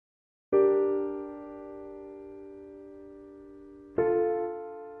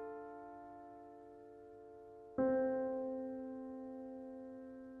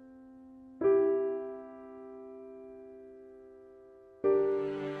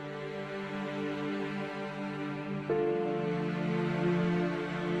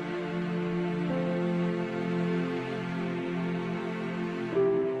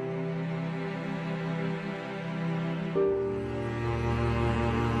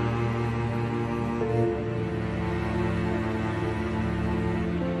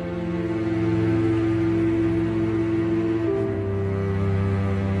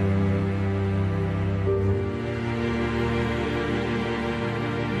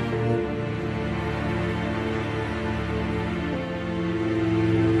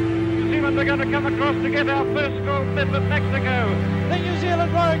we're going to come across to get our first gold medal of Mexico. The New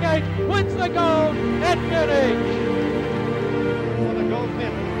Zealand rowing eight wins the gold at Munich. For the gold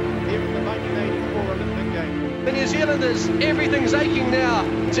medal here at the 1984 Olympic Games. The New Zealanders, everything's aching now.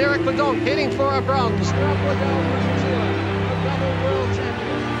 It's Eric Verdonk heading for a bronze. Up the gold for New Zealand, the double world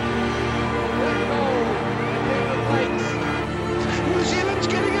champion. Black gold, and then the plates. New Zealand's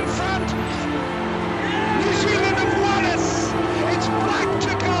getting in front. New Zealand have won us. It's black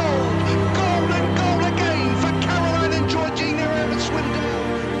to gold. Gold and gold again for Caroline and Georgina over Swindell.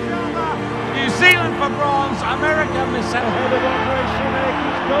 New Zealand for bronze, America miss out. Ahead of Operation X,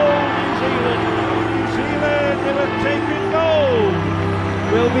 gold New Zealand. New Zealand have taken gold.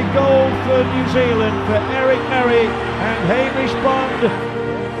 Will be gold for New Zealand for Eric Murray and Hamish Bond.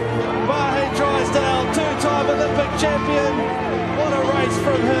 Vahe Drysdale, two-time Olympic champion. What a race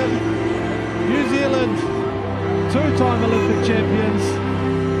from him. New Zealand, two-time Olympic champions.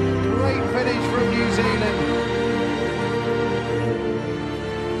 Great finish from New Zealand.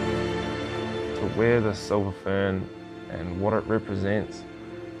 To wear the silver fern and what it represents,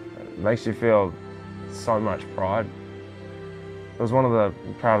 it makes you feel so much pride. It was one of the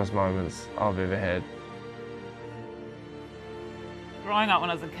proudest moments I've ever had. Growing up when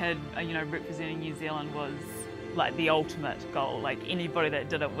I was a kid, representing New Zealand was like the ultimate goal. Like anybody that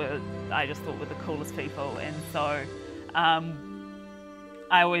did it I just thought were the coolest people. And so I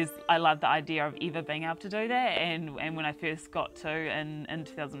loved the idea of ever being able to do that. And when I first got to in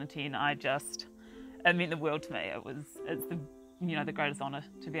 2010, it meant the world to me. It's the greatest honour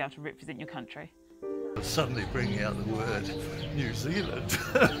to be able to represent your country. Suddenly bringing out the word New Zealand,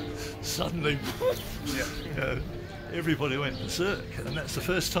 suddenly everybody went berserk, and that's the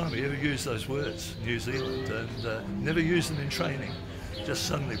first time we ever used those words, New Zealand, and never used them in training, just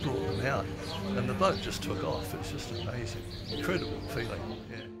suddenly brought them out, and the boat just took off. It's just amazing, incredible feeling.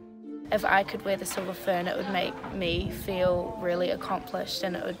 Yeah. If I could wear the silver fern, it would make me feel really accomplished,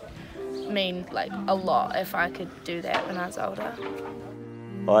 and it would mean like a lot if I could do that when I was older.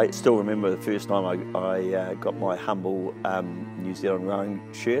 I still remember the first time I got my humble New Zealand rowing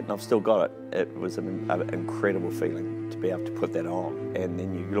shirt, and I've still got it. It was an incredible feeling to be able to put that on. And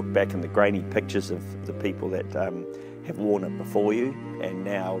then you look back in the grainy pictures of the people that have worn it before you and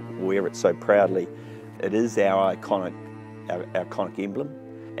now wear it so proudly. It is our iconic emblem,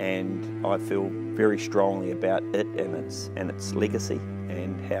 and I feel very strongly about it and its legacy,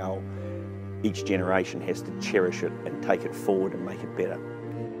 and how each generation has to cherish it and take it forward and make it better.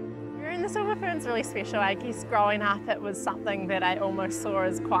 The silver fern's really special. I guess growing up it was something that I almost saw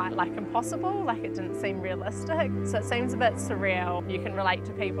as quite like impossible, like it didn't seem realistic. So it seems a bit surreal. You can relate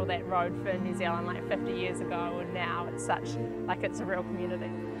to people that rowed for New Zealand like 50 years ago, and now it's it's a real community.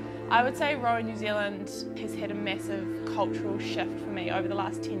 I would say rowing New Zealand has had a massive cultural shift for me over the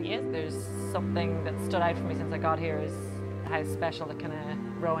last 10 years. There's something that stood out for me since I got here is how special the kind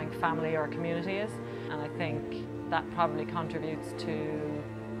of rowing family or community is, and I think that probably contributes to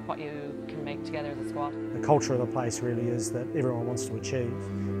what you can make together as a squad. The culture of the place really is that everyone wants to achieve,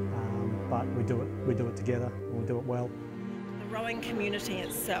 but we do it together and we do it well. The rowing community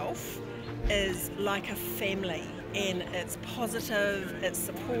itself is like a family, and it's positive, it's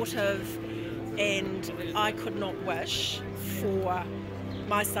supportive, and I could not wish for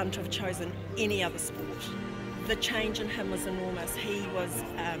my son to have chosen any other sport. The change in him was enormous. He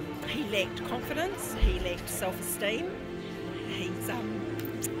lacked confidence, he lacked self-esteem,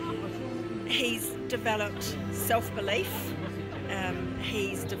 he's developed self-belief,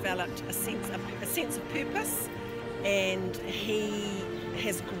 he's developed a sense of purpose, and he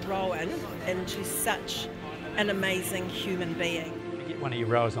has grown into such an amazing human being. You get one of your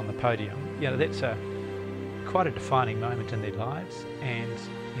rowers on the podium, that's quite a defining moment in their lives, and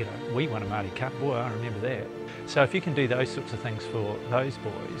we won a Māori Cup, boy, I remember that. So if you can do those sorts of things for those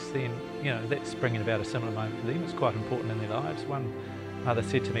boys, then that's bringing about a similar moment for them. It's quite important in their lives. One mother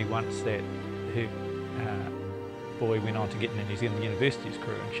said to me once that her boy went on to get in the New Zealand University's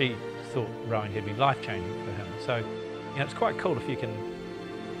crew, and she thought rowing had been life-changing for him. So it's quite cool if you can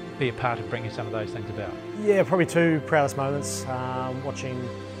be a part of bringing some of those things about. Yeah, probably two proudest moments, watching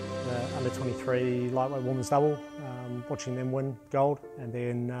the under-23 lightweight women's double, watching them win gold, and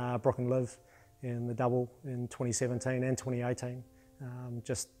then Brooke and Liv in the double in 2017 and 2018.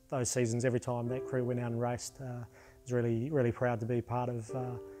 Just those seasons, every time that crew went out and raced, I was really proud to be part of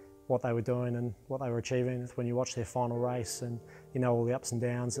what they were doing and what they were achieving. When you watch their final race and all the ups and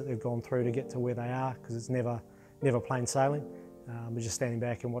downs that they've gone through to get to where they are, because it's never plain sailing. But just standing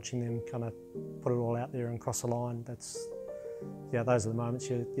back and watching them kind of put it all out there and cross the line, those are the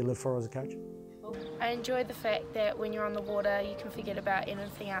moments you live for as a coach. I enjoy the fact that when you're on the water you can forget about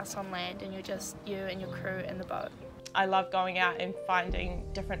anything else on land and you're just you and your crew in the boat. I love going out and finding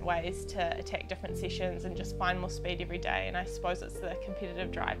different ways to attack different sessions and just find more speed every day, and I suppose it's the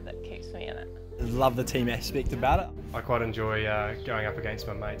competitive drive that keeps me in it. Love the team aspect about it. I quite enjoy going up against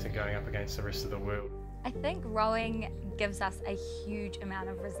my mates and going up against the rest of the world. I think rowing gives us a huge amount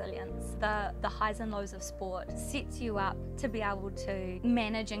of resilience. The highs and lows of sport sets you up to be able to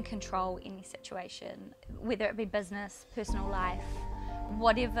manage and control any situation, whether it be business, personal life,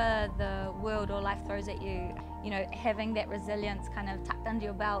 whatever the world or life throws at you. You know, having that resilience kind of tucked under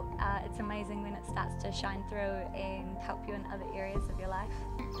your belt, it's amazing when it starts to shine through and help you in other areas of your life.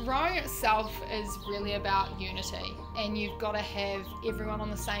 Rowing itself is really about unity, and you've got to have everyone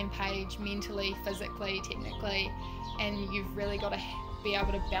on the same page mentally, physically, technically, and you've really got to be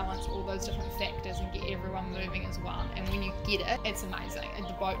able to balance all those different factors and get everyone moving as one. And when you get it, it's amazing. And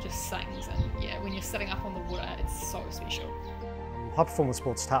the boat just sings, and yeah, when you're sitting up on the water, it's so special. High performance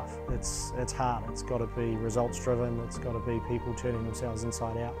sport's tough. It's hard. It's got to be results driven. It's got to be people turning themselves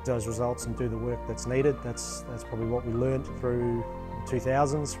inside out. Those results and do the work that's needed. That's probably what we learned through the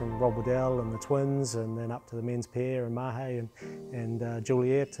 2000s from Rob Waddell and the twins, and then up to the men's pair and Mahe and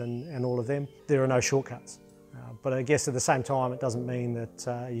Juliet and all of them. There are no shortcuts. But I guess at the same time, it doesn't mean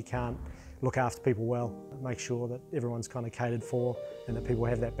that you can't look after people well. Make sure that everyone's kind of catered for and that people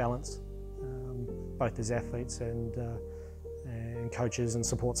have that balance, both as athletes and coaches and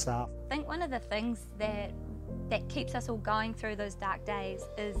support staff. I think one of the things that keeps us all going through those dark days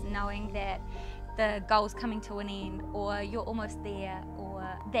is knowing that the goal's coming to an end, or you're almost there, or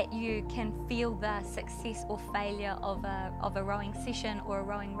that you can feel the success or failure of a rowing session or a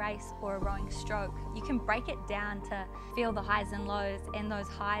rowing race or a rowing stroke. You can break it down to feel the highs and lows, and those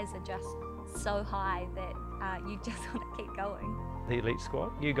highs are just so high that you just want to keep going. The elite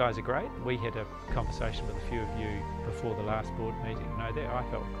squad, you guys are great. We had a conversation with a few of you before the last board meeting. No, that I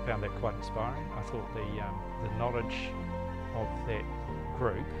found that quite inspiring. I thought the knowledge of that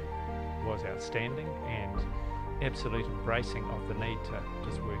group was outstanding, and absolute embracing of the need to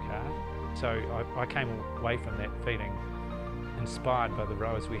just work hard. So I came away from that feeling inspired by the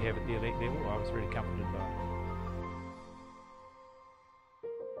rowers we have at the elite level. I was really comforted by it.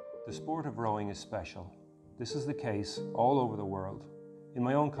 The sport of rowing is special. This is the case all over the world. In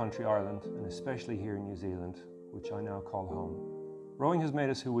my own country, Ireland, and especially here in New Zealand, which I now call home. Rowing has made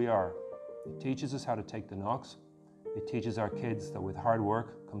us who we are. It teaches us how to take the knocks. It teaches our kids that with hard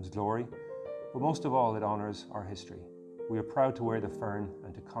work comes glory, but most of all, it honours our history. We are proud to wear the fern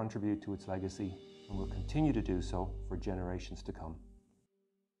and to contribute to its legacy, and will continue to do so for generations to come.